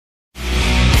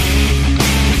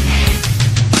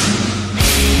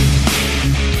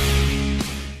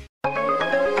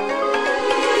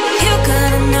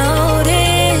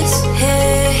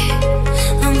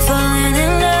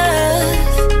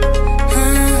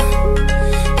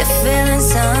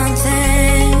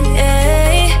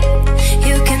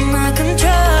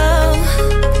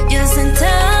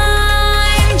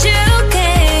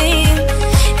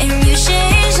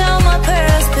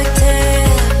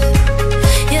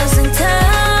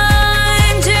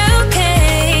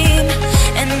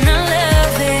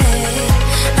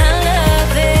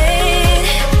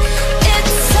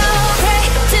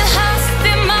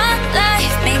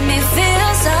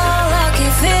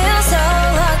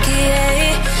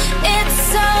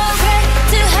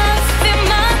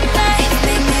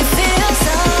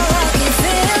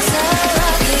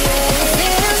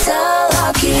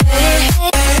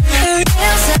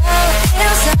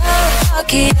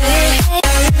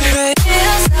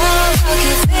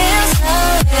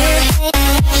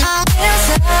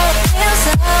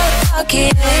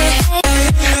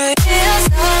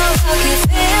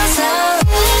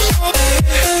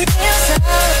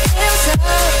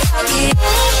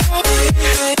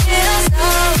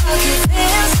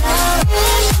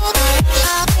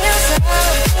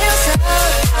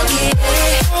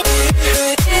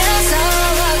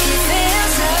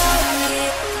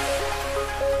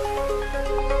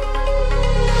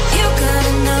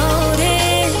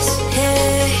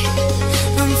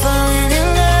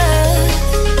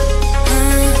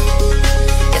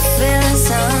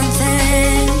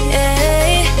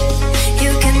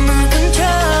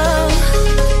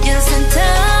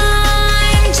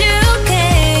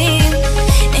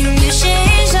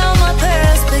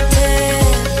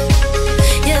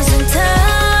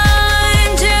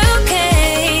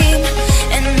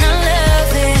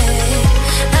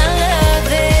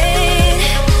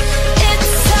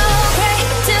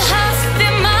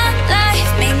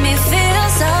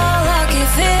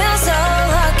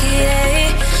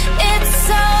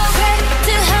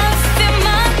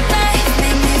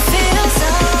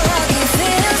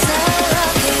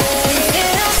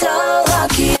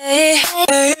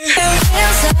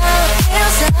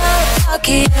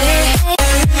lucky.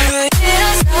 Feel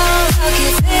so lucky,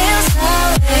 feel so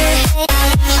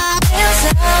feel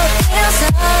so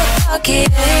lucky.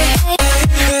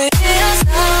 Feel so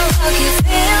lucky,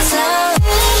 feel so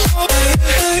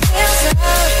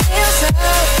feel so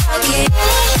lucky.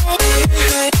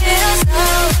 Feel so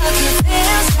lucky, feel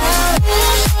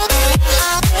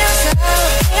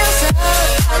so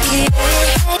lucky.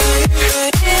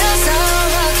 Feel so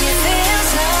lucky, feel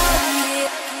so lucky.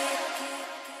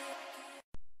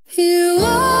 You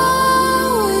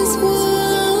always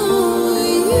want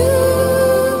what you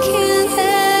can't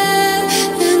have,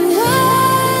 and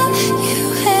what you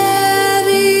have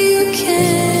you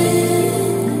can.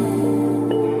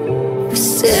 But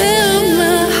still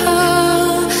my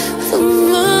heart, the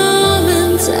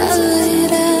moment I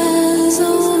laid eyes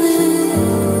on it.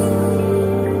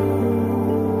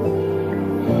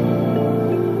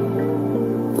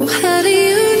 Well, how do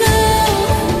you know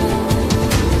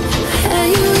how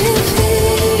you will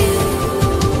feel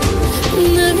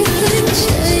when everything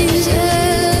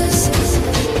changes?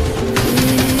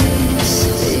 Please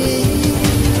speak.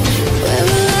 Where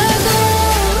will I go?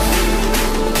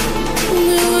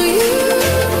 Where will you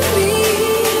be?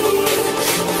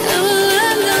 How will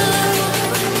I know?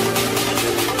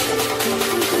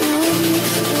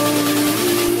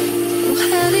 Well,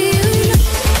 how do you know?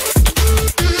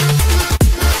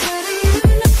 How do you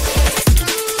know?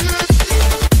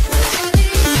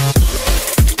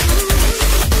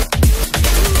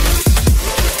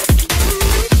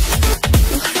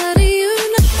 How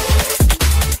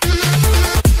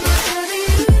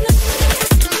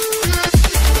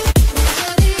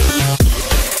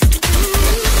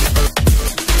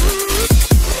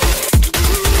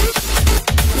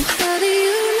do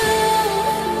you know?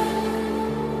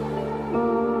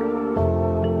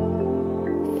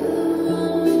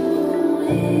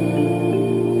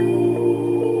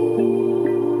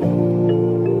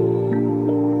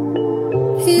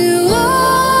 You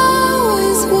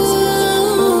always want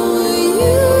what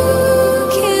you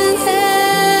can't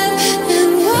have,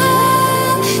 and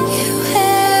what you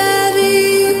have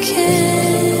you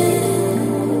can.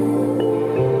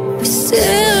 But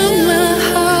still my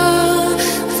heart,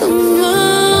 the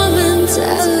moment I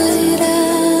laid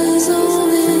eyes on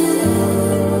it.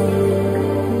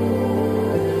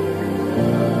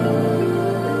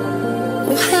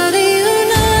 Well, how do you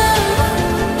know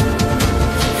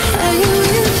how you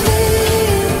will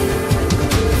feel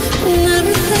when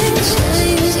everything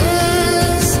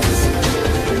changes?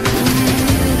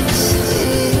 Please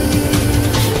speak.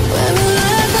 Where will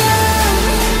I go?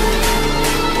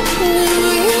 Where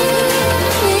will you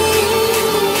be?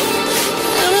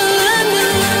 How will I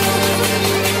know?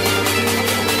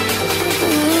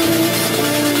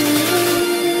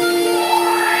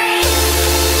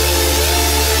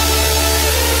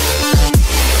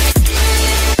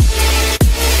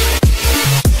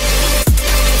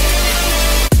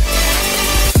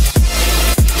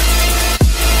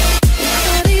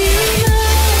 How do you know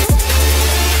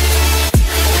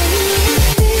how you will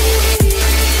feel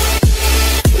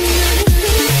when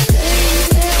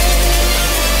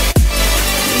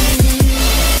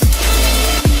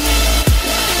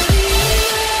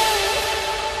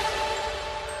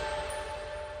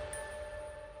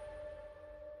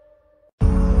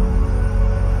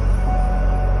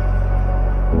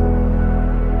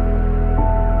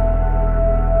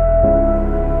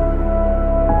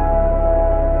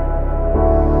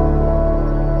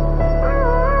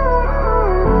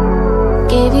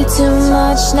Gave you too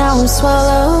much, now I'm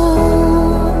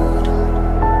swallowed.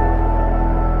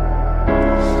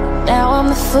 Now I'm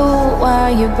the fool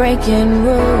while you're breaking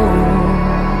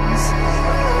rules.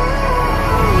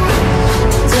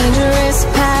 Dangerous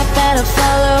path that I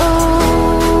follow.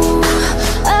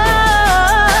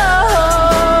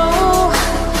 Oh,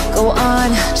 go on,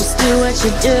 just do what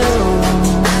you do.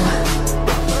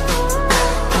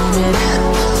 And it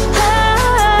hurts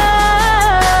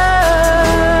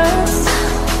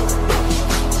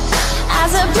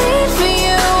as I bleed for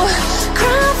you,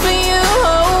 cry for you.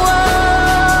 Oh, oh.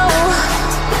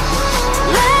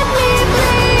 Let me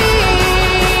bleed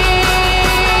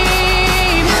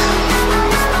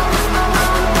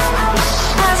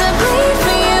as I bleed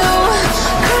for you,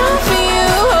 cry for you.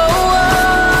 Oh,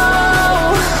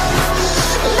 oh.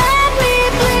 Let me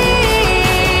bleed.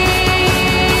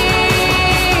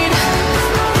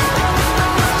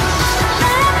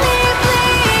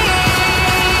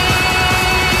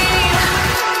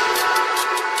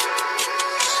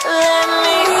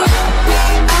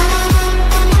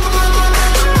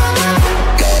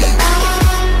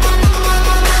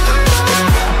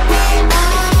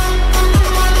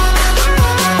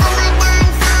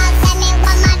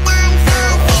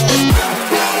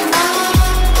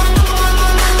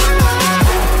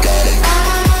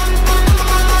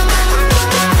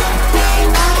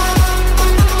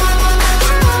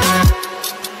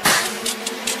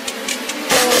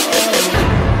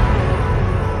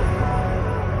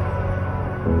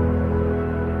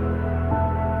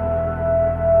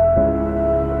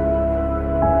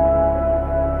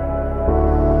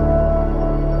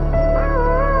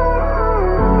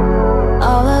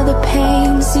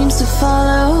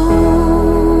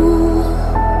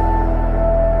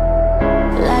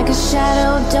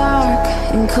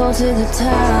 and cold to the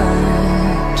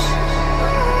touch.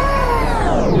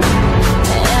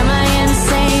 Am I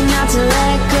insane not to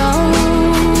let go?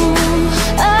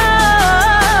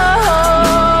 Oh,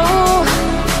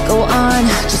 go on,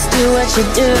 just do what you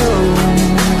do.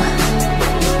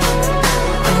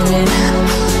 And it hurts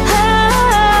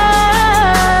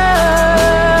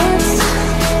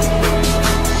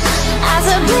as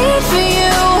I bleed for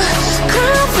you,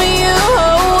 cry for you.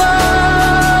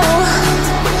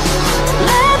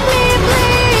 Let me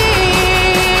bleed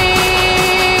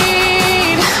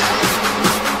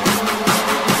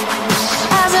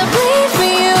as I bleed for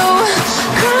you,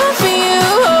 cry for you.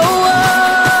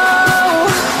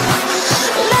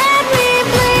 Let me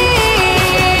bleed.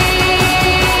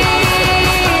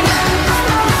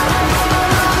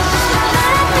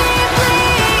 Let me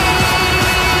bleed.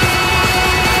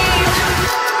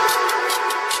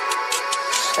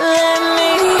 Let me.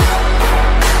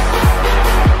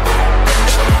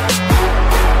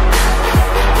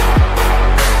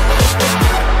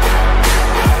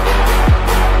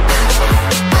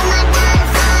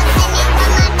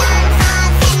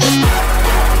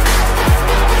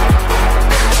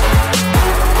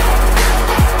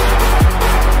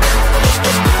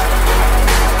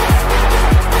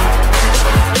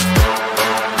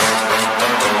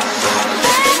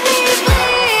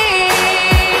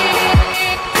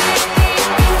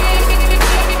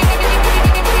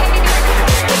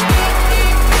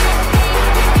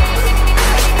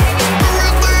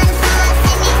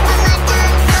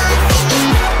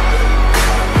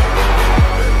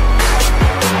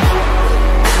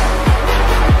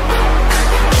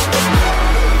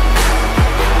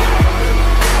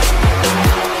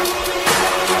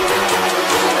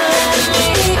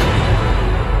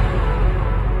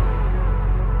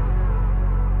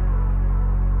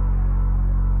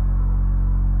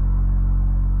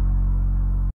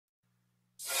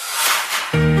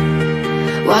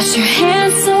 Wash your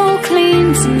hands so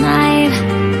clean tonight.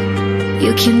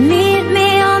 You can meet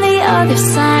me on the other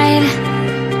side.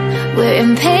 We're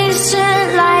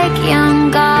impatient like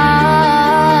young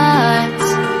gods.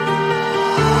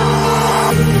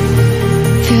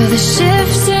 Feel the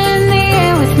shifts in the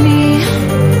air with me,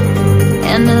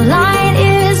 and the light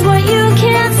is what you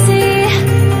can't see.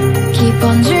 Keep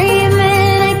on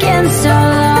dreaming against all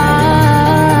odds.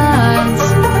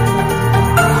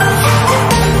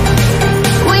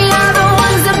 We are the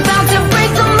ones about to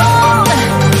break the mold.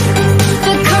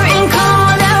 The curtain call,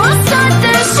 now we'll start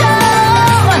the show.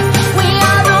 We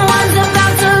are the ones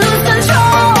about to lose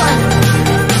control.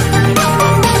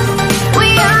 We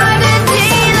are the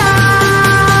daylight.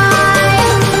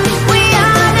 We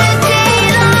are the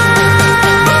daylight.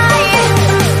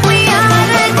 We are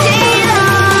the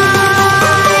daylight.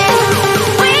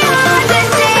 We are the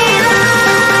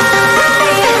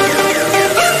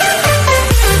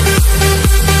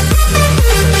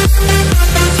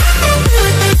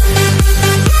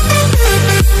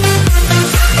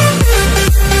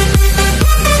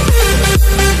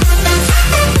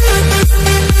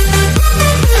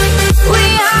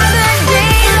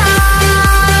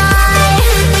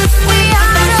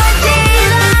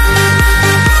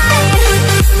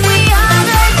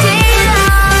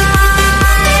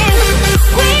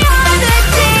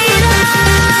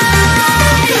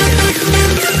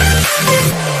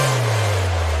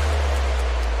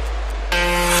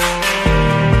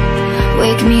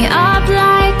wake me up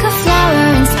like a flower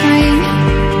in spring.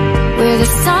 We're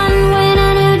the sun when a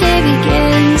new day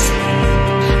begins.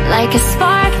 Like a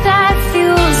spark that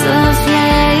fuels the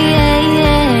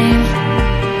flame.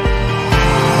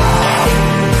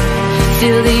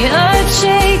 Feel the earth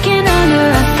shaking under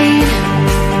our feet.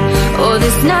 Oh,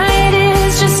 this night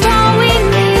is just all we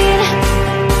need.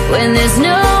 When there's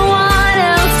no